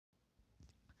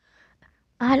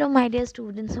Hello, my dear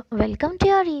students. Welcome to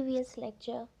your EVS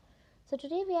lecture. So,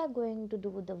 today we are going to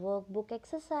do the workbook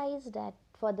exercise that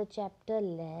for the chapter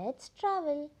Let's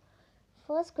Travel.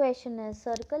 First question is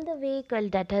circle the vehicle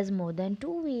that has more than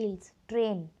two wheels.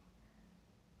 Train.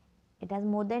 It has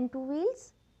more than two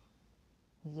wheels?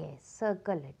 Yes,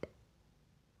 circle it.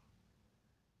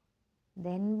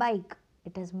 Then bike.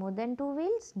 It has more than two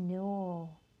wheels? No.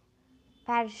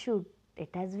 Parachute. It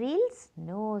has wheels?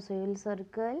 No. So, you will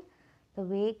circle the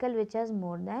vehicle which has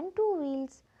more than two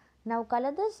wheels. Now,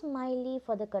 color the smiley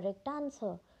for the correct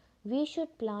answer. We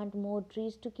should plant more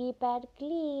trees to keep air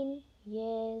clean.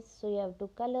 Yes, so you have to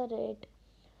color it.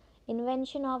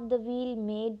 Invention of the wheel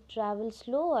made travel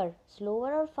slower.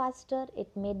 Slower or faster?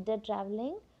 It made the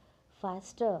traveling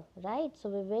faster, right? So,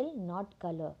 we will not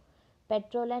color.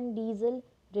 Petrol and diesel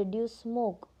reduce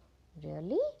smoke.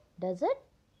 Really? Does it?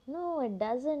 No, it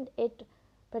doesn't. It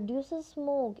produces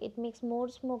smoke. It makes more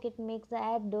smoke. It makes the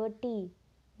air dirty,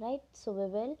 right? So, we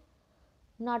will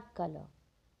not color.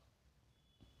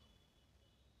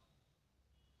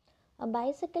 A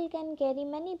bicycle can carry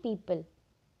many people.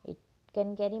 It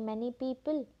can carry many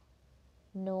people.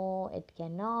 No, it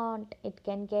cannot. It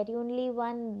can carry only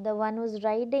one, the one who's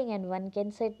riding, and one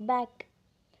can sit back.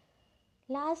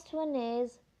 Last one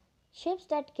is ships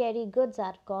that carry goods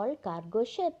are called cargo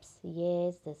ships.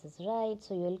 Yes, this is right.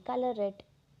 So, you will color it.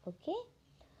 Okay.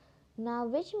 Now,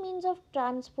 which means of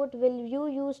transport will you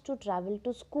use to travel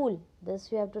to school?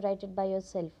 This you have to write it by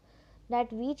yourself.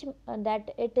 That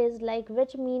it is like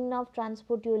which mean of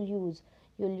transport you will use.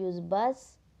 You will use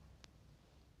bus.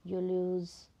 You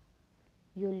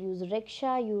will use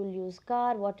rickshaw. You will use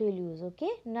car. What you will use?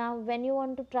 Okay. Now, when you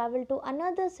want to travel to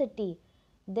another city,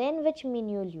 then which mean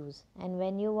you will use? And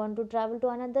when you want to travel to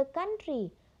another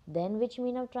country, then which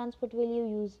mean of transport will you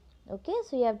use? Okay.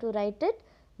 So you have to write it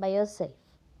by yourself.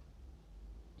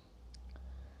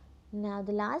 Now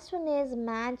the last one is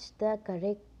match the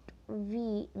correct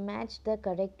wheel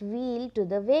to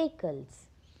the vehicles.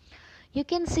 You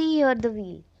can see here the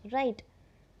wheel, right?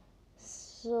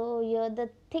 So here the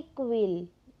thick wheel,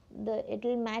 it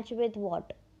will match with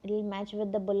what? It will match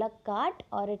with the bullock cart,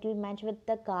 or it will match with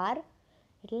the car.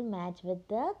 It will match with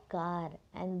the car,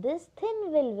 and this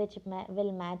thin wheel which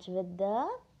will match with the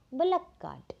bullock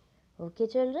cart. Okay,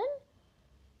 children.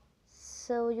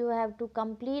 So you have to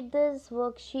complete this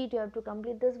worksheet, you have to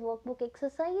complete this workbook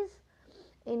exercise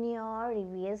in your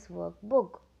EVS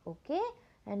workbook. Okay,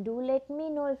 and do let me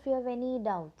know if you have any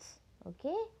doubts.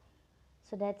 Okay,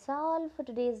 so that's all for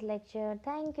today's lecture.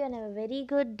 Thank you and have a very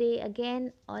good day.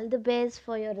 Again, all the best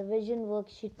for your revision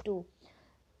worksheet too.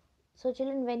 So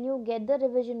children, when you get the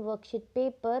revision worksheet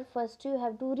paper, first you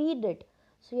have to read it.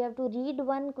 So you have to read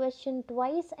one question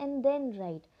twice and then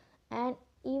write. And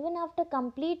even after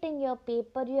completing your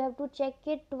paper, you have to check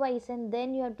it twice and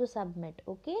then you have to submit.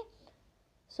 Okay.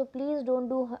 So please don't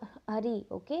do hurry.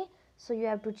 Okay. So you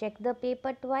have to check the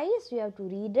paper twice. You have to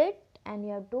read it and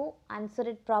you have to answer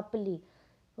it properly.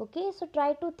 Okay. So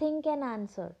try to think and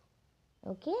answer.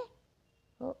 Okay.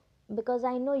 Oh, because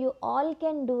I know you all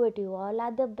can do it. You all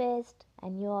are the best,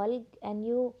 and you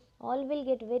all will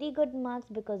get very good marks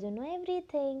because you know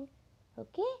everything.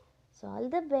 Okay, so all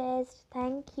the best.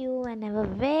 Thank you, and have a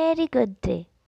very good day.